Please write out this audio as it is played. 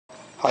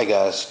Hi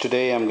guys,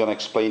 today I'm gonna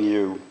explain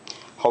you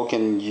how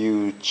can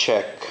you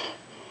check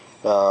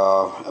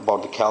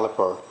about the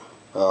caliper,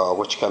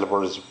 which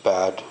caliper is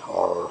bad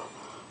or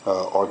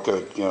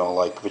good. You know,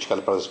 like which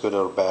caliper is good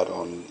or bad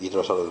on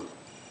either side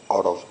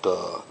out of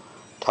the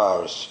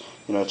tires.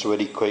 You know, it's a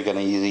very quick and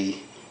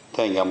easy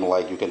thing.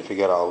 You can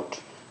figure out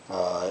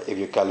if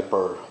your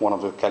caliper, one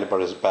of the caliper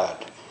is bad.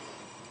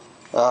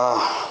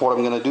 What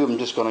I'm gonna do, I'm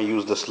just gonna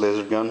use this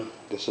laser gun.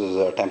 This is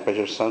a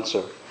temperature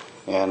sensor,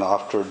 and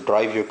after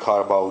drive your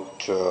car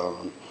about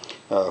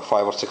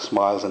 5 or 6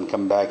 miles and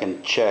come back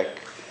and check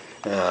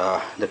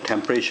the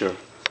temperature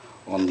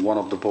on one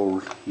of the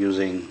board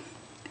using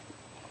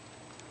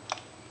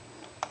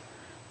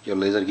your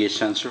laser gauge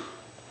sensor.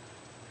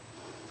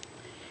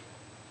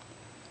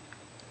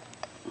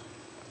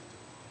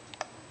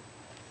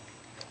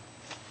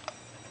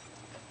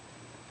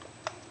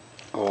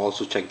 I'll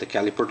also check the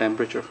caliper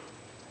temperature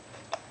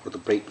or the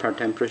brake pad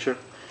temperature.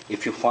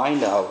 If you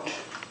find out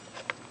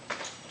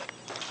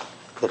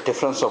the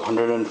difference of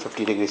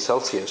 150 degrees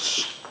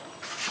Celsius,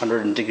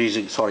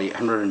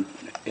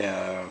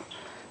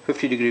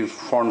 150 degrees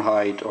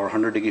Fahrenheit or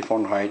 100 degree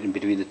Fahrenheit in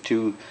between the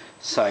two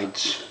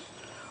sides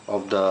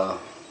of the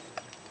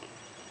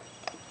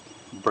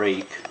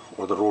brake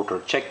or the rotor,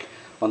 check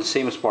on the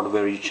same spot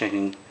where you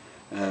checked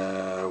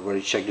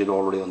it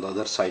already on the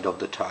other side of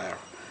the tire.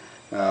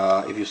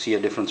 If you see a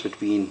difference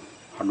between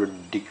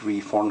 100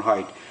 degree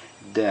Fahrenheit,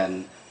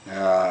 then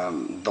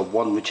the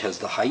one which has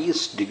the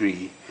highest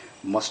degree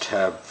must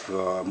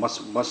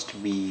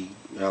be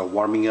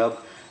warming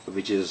up,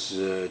 which is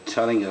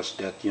telling us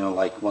that, you know,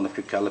 like one of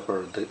your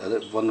caliper,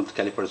 one of the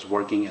caliper is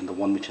working, and the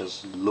one which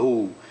has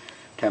low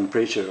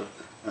temperature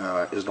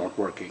is not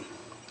working.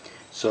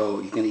 So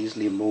you can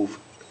easily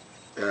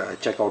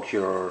check out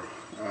your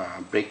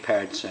brake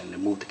pads and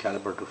move the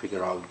caliper to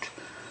figure out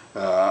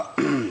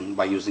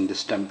by using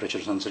this temperature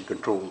sensor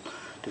control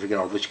to figure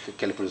out which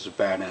caliper is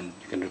bad, and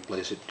you can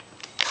replace it.